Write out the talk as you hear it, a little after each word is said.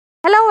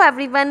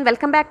everyone,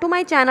 welcome back to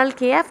my channel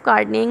KF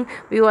Gardening.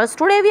 Viewers,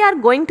 today we are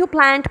going to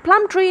plant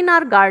plum tree in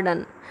our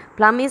garden.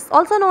 Plum is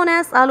also known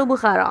as aloo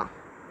bukhara.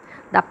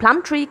 The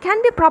plum tree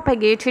can be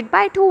propagated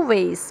by two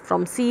ways,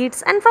 from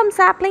seeds and from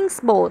saplings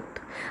both.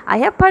 I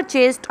have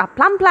purchased a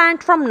plum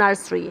plant from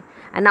nursery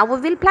and now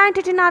we will plant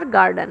it in our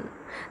garden.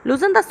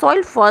 Loosen the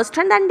soil first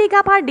and then dig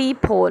up a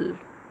deep hole.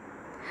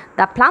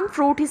 The plum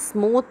fruit is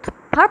smooth,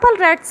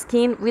 purple-red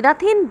skin with a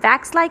thin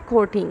wax-like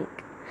coating.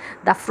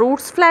 The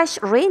fruit's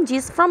flesh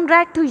ranges from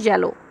red to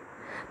yellow.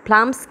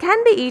 Plums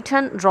can be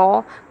eaten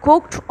raw,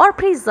 cooked or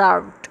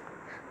preserved.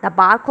 The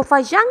bark of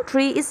a young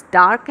tree is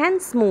dark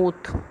and smooth.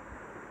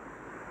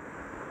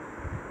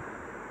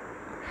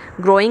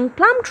 Growing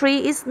plum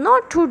tree is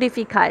not too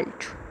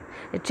difficult.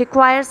 It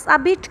requires a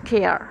bit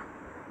care.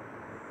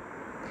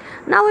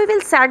 Now we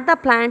will set the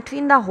plant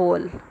in the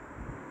hole.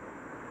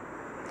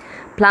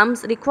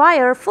 Plums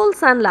require full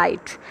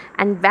sunlight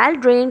and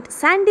well-drained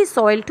sandy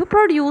soil to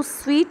produce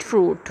sweet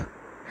fruit.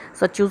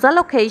 So choose a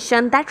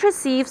location that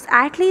receives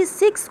at least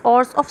 6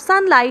 hours of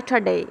sunlight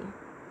a day.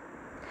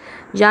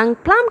 Young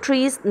plum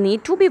trees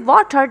need to be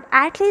watered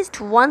at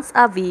least once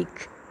a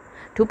week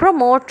to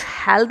promote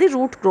healthy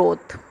root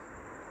growth.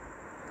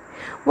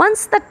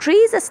 Once the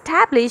tree is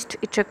established,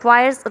 it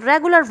requires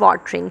regular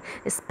watering,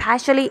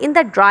 especially in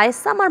the dry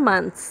summer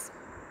months.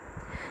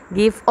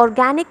 Give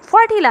organic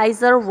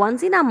fertilizer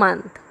once in a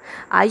month.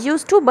 I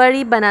used to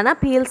bury banana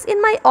peels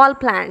in my all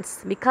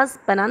plants because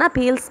banana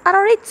peels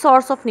are a rich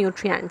source of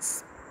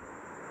nutrients.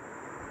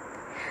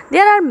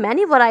 There are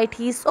many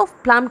varieties of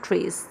plum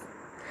trees,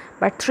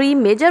 but 3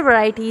 major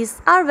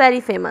varieties are very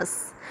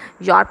famous: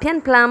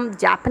 European plum,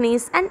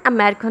 Japanese and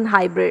American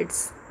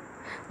hybrids.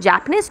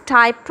 Japanese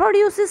type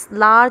produces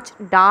large,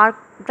 dark,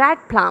 red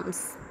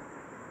plums.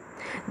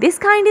 This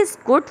kind is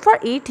good for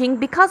eating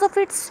because of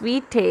its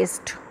sweet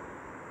taste.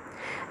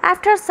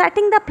 After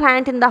setting the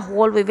plant in the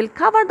hole, we will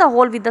cover the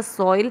hole with the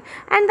soil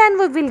and then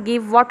we will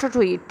give water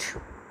to it.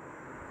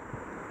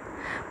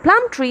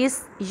 Plum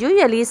trees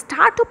usually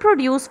start to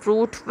produce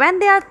fruit when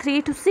they are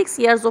 3 to 6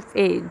 years of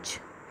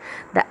age.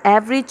 The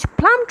average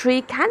plum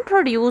tree can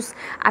produce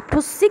up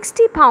to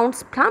 60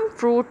 pounds plum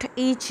fruit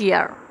each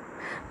year.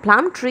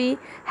 Plum trees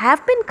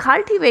have been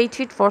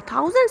cultivated for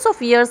thousands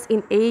of years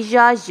in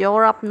Asia,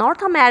 Europe,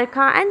 North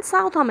America and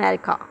South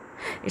America.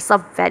 It's a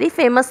very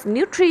famous,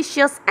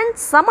 nutritious and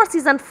summer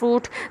season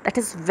fruit that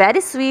is very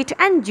sweet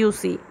and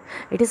juicy.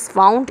 It is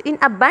found in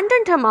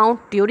abundant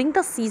amount during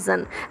the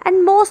season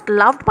and most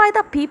loved by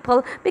the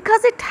people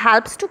because it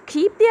helps to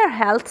keep their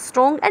health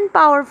strong and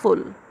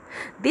powerful.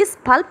 This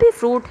pulpy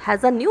fruit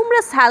has a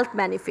numerous health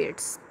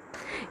benefits.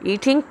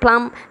 Eating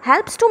plum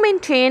helps to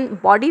maintain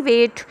body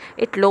weight,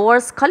 it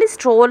lowers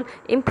cholesterol,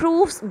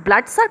 improves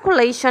blood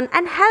circulation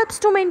and helps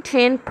to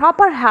maintain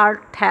proper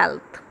heart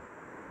health.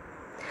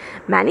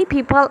 Many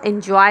people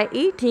enjoy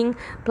eating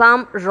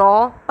plum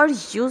raw or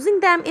using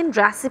them in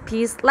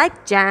recipes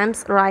like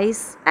jams,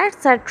 rice,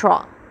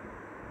 etc.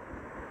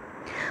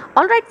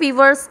 Alright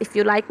viewers, if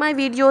you like my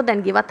video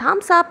then give a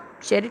thumbs up,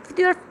 share it with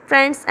your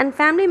friends and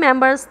family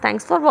members.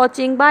 Thanks for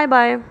watching. Bye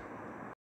bye.